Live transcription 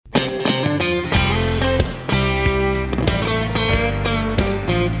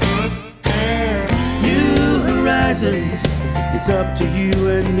it's up to you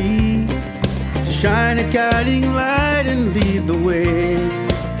and me to shine a guiding light and lead the way.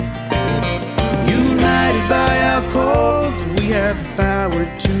 United by our cause, we have the power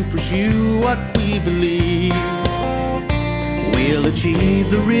to pursue what we believe. We'll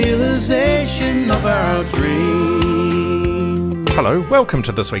achieve the realization of our dream. Hello, welcome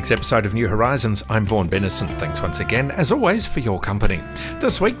to this week's episode of New Horizons. I'm Vaughan Bennison. Thanks once again, as always, for your company.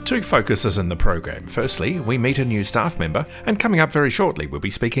 This week, two focuses in the program. Firstly, we meet a new staff member, and coming up very shortly, we'll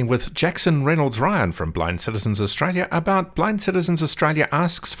be speaking with Jackson Reynolds-Ryan from Blind Citizens Australia about Blind Citizens Australia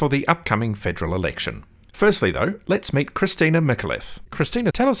asks for the upcoming federal election. Firstly, though, let's meet Christina Micallef.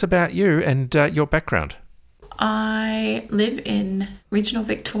 Christina, tell us about you and your background. I live in regional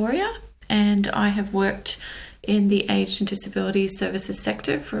Victoria and I have worked in the aged and disability services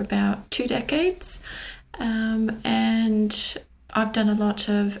sector for about 2 decades. And I've done a lot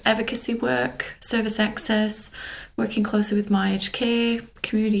of advocacy work, service access, working closely with my aged care,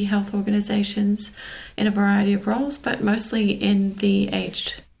 community health organisations in a variety of roles, but mostly in the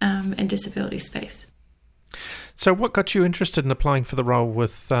aged and disability space. So what got you interested in applying for the role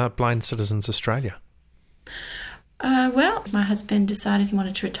with Blind Citizens Australia? Well, my husband decided he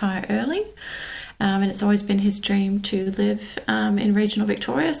wanted to retire early, and it's always been his dream to live in regional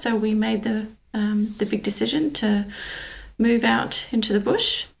Victoria, so we made the big decision to move out into the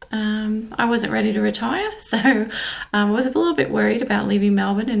bush. I wasn't ready to retire, so I was a little bit worried about leaving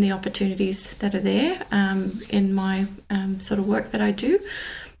Melbourne and the opportunities that are there in my sort of work that I do.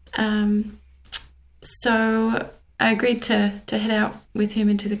 So I agreed to head out with him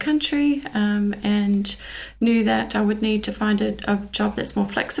into the country and knew that I would need to find a job that's more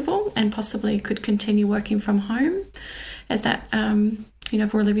flexible and possibly could continue working from home, as that,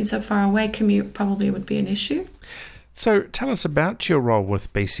 if we're living so far away, commute probably would be an issue. So tell us about your role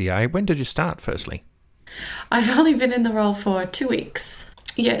with BCA. When did you start, firstly? I've only been in the role for 2 weeks.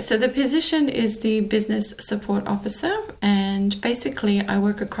 Yeah, so the position is the Business Support Officer, and basically I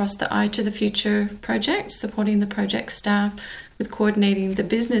work across the Eye to the Future project, supporting the project staff with coordinating the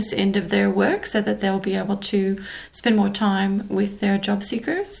business end of their work so that they'll be able to spend more time with their job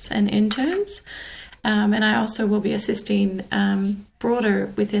seekers and interns. And I also will be assisting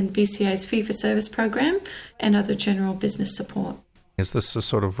broader within BCA's fee-for-service program and other general business support. Is this the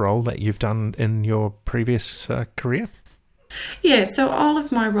sort of role that you've done in your previous career? Yeah, so all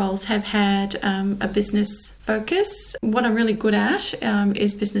of my roles have had a business focus. What I'm really good at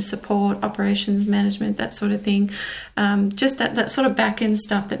is business support, operations management, that sort of thing. Just that sort of back-end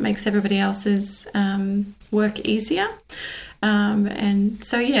stuff that makes everybody else's work easier. And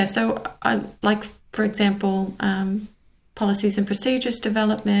so I like, for example, policies and procedures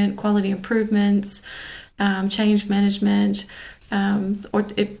development, quality improvements, change management, or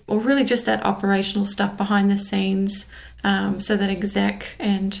really just that operational stuff behind the scenes, so that exec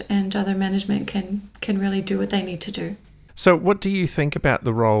and other management can really do what they need to do. So what do you think about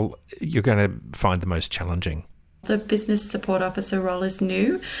the role you're going to find the most challenging? The business support officer role is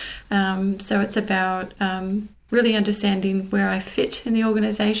new, so it's about really understanding where I fit in the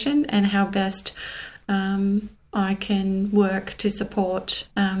organisation and how best I can work to support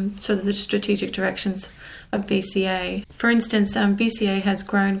sort of the strategic directions of BCA. For instance, BCA has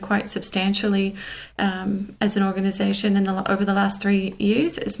grown quite substantially as an organisation over the last 3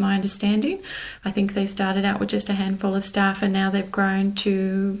 years, is my understanding. I think they started out with just a handful of staff and now they've grown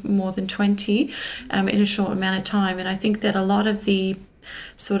to more than 20 in a short amount of time. And I think that a lot of the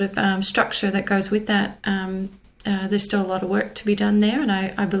sort of structure that goes with that, there's still a lot of work to be done there, and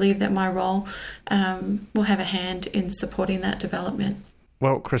I believe that my role will have a hand in supporting that development.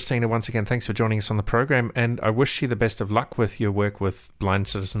 Well, Christina, once again, thanks for joining us on the program, and I wish you the best of luck with your work with Blind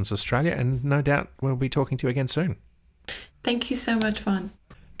Citizens Australia, and no doubt we'll be talking to you again soon. Thank you so much, Vaughan.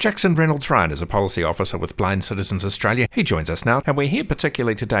 Jackson Reynolds-Ryan is a policy officer with Blind Citizens Australia. He joins us now, and we're here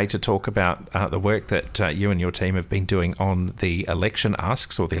particularly today to talk about the work that you and your team have been doing on the election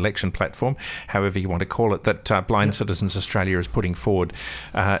asks, or the election platform, however you want to call it, that Blind Citizens Australia is putting forward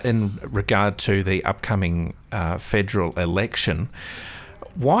in regard to the upcoming federal election.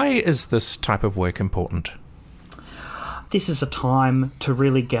 Why is this type of work important? This is a time to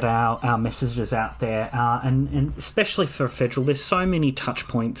really get our messages out there, and especially for federal. There's so many touch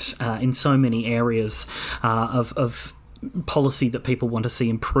points in so many areas of policy that people want to see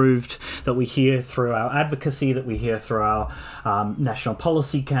improved, that we hear through our advocacy, that we hear through our National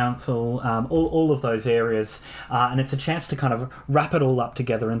Policy Council, all of those areas. And it's a chance to kind of wrap it all up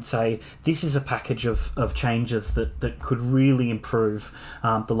together and say, this is a package of changes that could really improve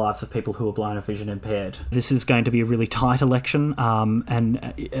the lives of people who are blind or vision impaired. This is going to be a really tight election, and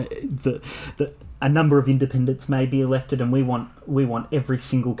a number of independents may be elected, and we want every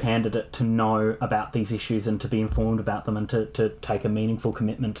single candidate to know about these issues and to be informed about them and to take a meaningful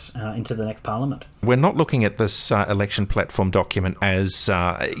commitment into the next parliament. We're not looking at this election platform document as,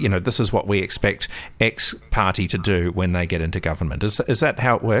 this is what we expect X party to do when they get into government. Is that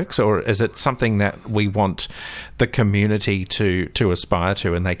how it works, or is it something that we want the community to aspire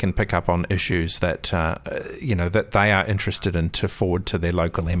to, and they can pick up on issues that, that they are interested in to forward to their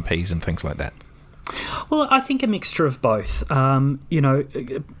local MPs and things like that? Well, I think a mixture of both. Parties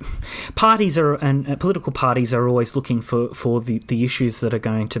political parties are always looking for the issues that are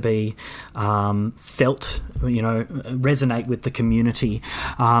going to be felt, resonate with the community.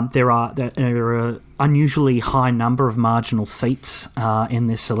 There are unusually high number of marginal seats in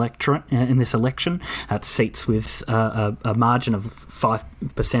this election. That's seats with a margin of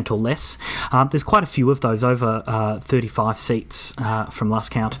 5% or less. There's quite a few of those, over 35 seats from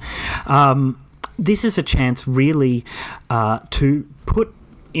last count. This is a chance really to put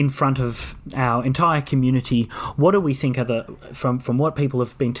in front of our entire community what do we think are from what people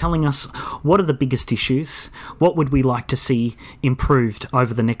have been telling us, what are the biggest issues, what would we like to see improved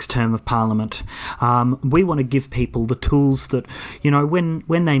over the next term of Parliament. We want to give people the tools that,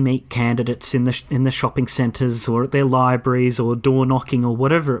 when they meet candidates in the shopping centres or at their libraries or door knocking or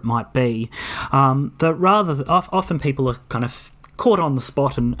whatever it might be, that often people are kind of caught on the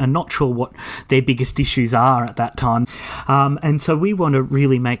spot and not sure what their biggest issues are at that time. And so we want to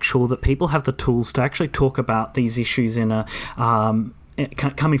really make sure that people have the tools to actually talk about these issues in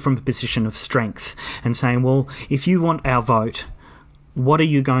coming from a position of strength and saying, well, if you want our vote, what are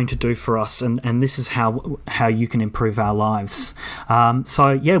you going to do for us? And this is how you can improve our lives.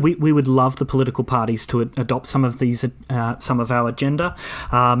 We would love the political parties to adopt some of these, some of our agenda,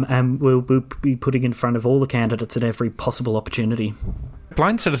 and we'll be putting in front of all the candidates at every possible opportunity.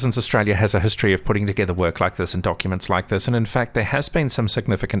 Blind Citizens Australia has a history of putting together work like this and documents like this, and in fact there has been some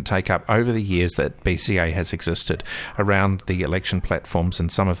significant take-up over the years that BCA has existed around the election platforms and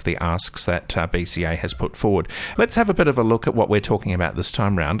some of the asks that BCA has put forward. Let's have a bit of a look at what we're talking about this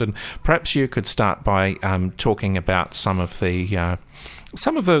time round, and perhaps you could start by talking about some of the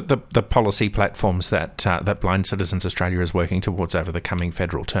policy platforms that Blind Citizens Australia is working towards over the coming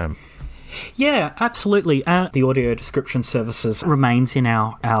federal term. Yeah, absolutely. The audio description services remains in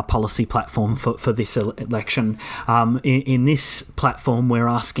our policy platform for this election. In this platform, we're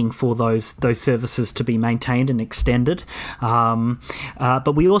asking for those services to be maintained and extended.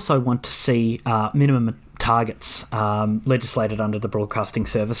 But we also want to see minimum targets legislated under the Broadcasting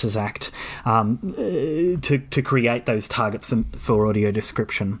Services Act to create those targets for audio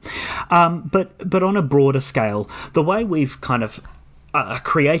description. But on a broader scale, the way we've kind of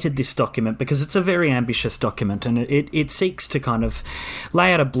created this document, because it's a very ambitious document, and it seeks to kind of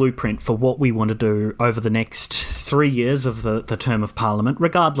lay out a blueprint for what we want to do over the next 3 years of the term of Parliament,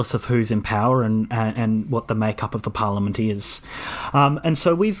 regardless of who's in power and what the makeup of the Parliament is. And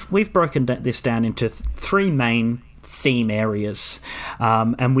so we've broken this down into three main theme areas,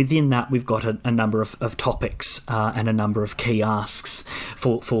 and within that we've got a number of topics and a number of key asks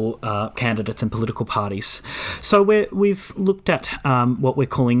for candidates and political parties. So we've looked at what we're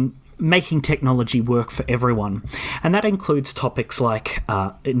calling making technology work for everyone, and that includes topics like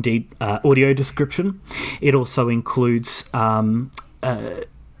audio description. It also includes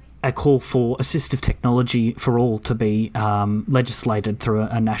a call for assistive technology for all to be legislated through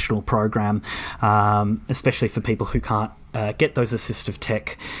a national program, especially for people who can't get those assistive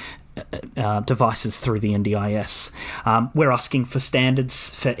tech devices through the NDIS. We're asking for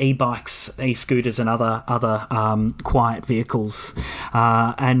standards for e-bikes, e-scooters and other quiet vehicles.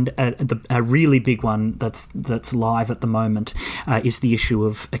 And a really big one that's live at the moment is the issue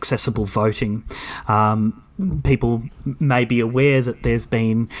of accessible voting. People may be aware that there's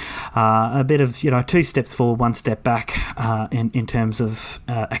been a bit of, 2 steps forward, 1 step back in terms of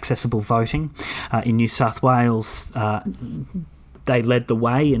accessible voting. In New South Wales, they led the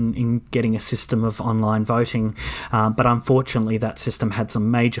way in getting a system of online voting, but unfortunately that system had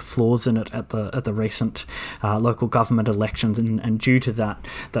some major flaws in it at the recent local government elections, and due to that,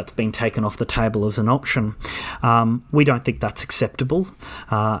 that's been taken off the table as an option. We don't think that's acceptable,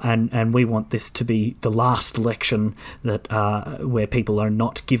 and we want this to be the last election that where people are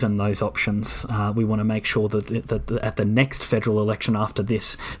not given those options. We want to make sure that at the next federal election after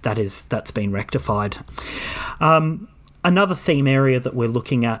this, that's been rectified. Another theme area that we're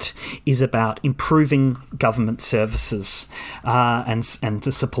looking at is about improving government services and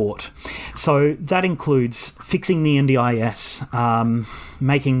the support. So that includes fixing the NDIS,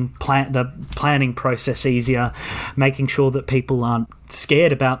 making the planning process easier, making sure that people aren't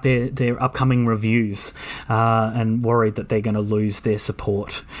scared about their upcoming reviews and worried that they're going to lose their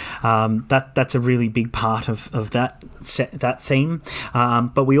support. That's a really big part of that theme.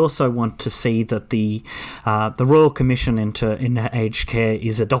 But we also want to see that the Royal Commission into aged care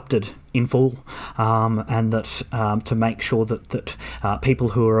is adopted in full, and that to make sure that people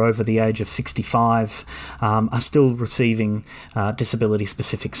who are over the age of 65 are still receiving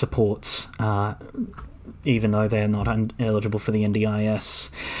disability-specific supports, even though they're not eligible for the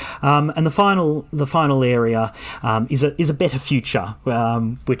NDIS. And the final area is a better future,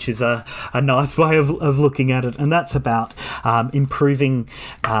 which is a nice way of looking at it, and that's about improving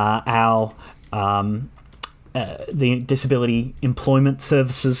our the disability employment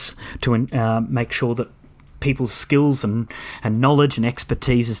services to make sure that people's skills and knowledge and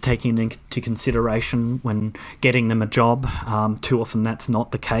expertise is taken into consideration when getting them a job. Too often that's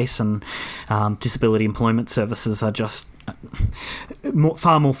not the case, and disability employment services are just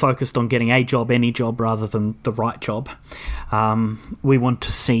far more focused on getting a job, any job, rather than the right job. We want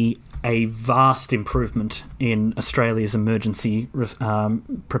to see a vast improvement in Australia's emergency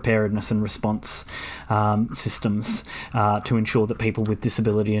preparedness and response systems to ensure that people with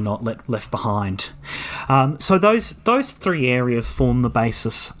disability are not left behind. So those three areas form the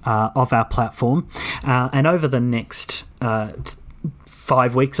basis of our platform, and over the next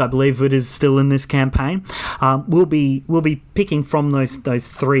 5 weeks, I believe it is still in this campaign, we'll be picking from those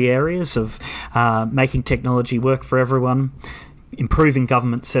three areas of making technology work for everyone, improving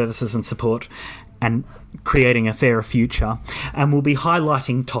government services and support, and creating a fairer future. And we'll be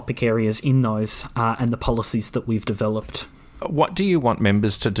highlighting topic areas in those and the policies that we've developed. What do you want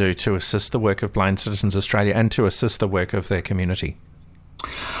members to do to assist the work of Blind Citizens Australia and to assist the work of their community?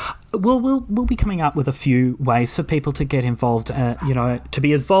 Well, we'll be coming up with a few ways for people to get involved, to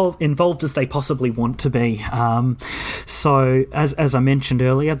be as involved as they possibly want to be. So, as I mentioned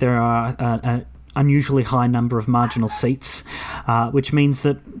earlier, there are unusually high number of marginal seats, which means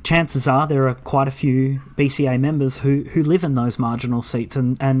that chances are there are quite a few BCA members who live in those marginal seats,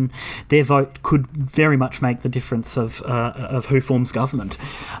 and their vote could very much make the difference of who forms government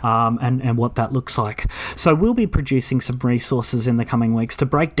and what that looks like. So we'll be producing some resources in the coming weeks to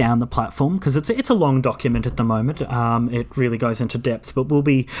break down the platform, because it's a long document at the moment. It really goes into depth, but we'll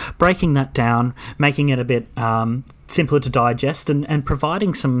be breaking that down, making it a bit simpler to digest, and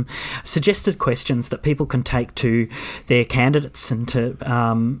providing some suggested questions that people can take to their candidates and to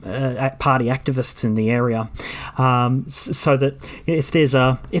party activists in the area, so that if there's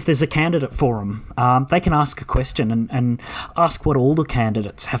a candidate forum, they can ask a question and ask what all the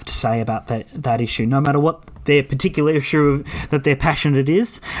candidates have to say about that issue, no matter what their particular issue that they're passionate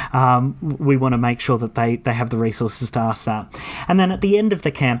is. We want to make sure that they have the resources to ask that. And then at the end of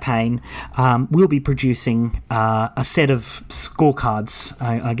the campaign, we'll be producing a set of scorecards,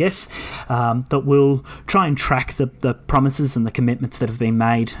 I guess, that will try and track the promises and the commitments that have been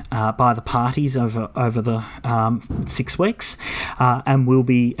made by the parties over the 6 weeks, and we'll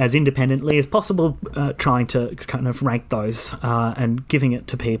be, as independently as possible, trying to kind of rank those and giving it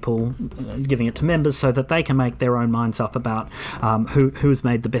to people, giving it to members, so that they can make their own minds up about who's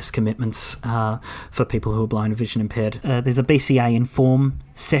made the best commitments for people who are blind or vision impaired. There's a BCA Inform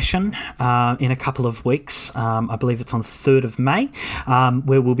session in a couple of weeks. I believe it's on the 3rd of May,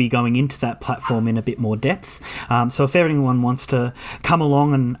 where we'll be going into that platform in a bit more depth. So if anyone wants to come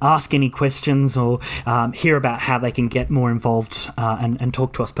along and ask any questions or hear about how they can get more involved and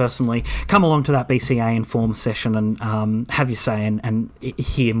talk to us personally, come along to that BCA Inform session and have your say and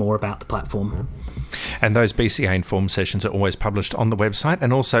hear more about the platform. And those BCA Inform sessions are always published on the website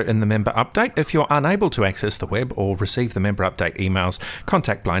and also in the member update. If you're unable to access the web or receive the member update emails,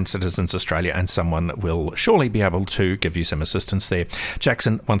 contact Blind Citizens Australia and someone will surely be able to give you some assistance there.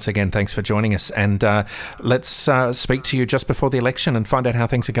 Jackson, once again, thanks for joining us, and let's speak to you just before the election and find out how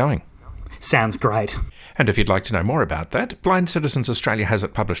things are going. sounds great. And if you'd like to know more about that, Blind Citizens Australia has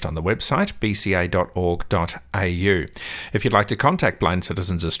it published on the website bca.org.au. If you'd like to contact Blind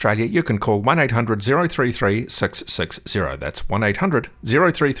Citizens Australia, you can call 1800 033 660. That's 1800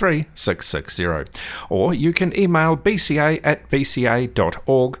 033 660. Or you can email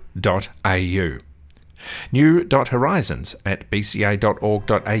bca@bca.org.au.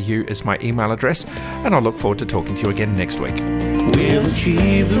 new.horizons@bca.org.au is my email address, and I look forward to talking to you again next week. We'll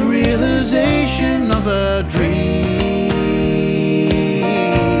achieve the realization of our dreams,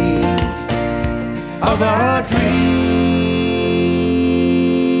 of our dreams.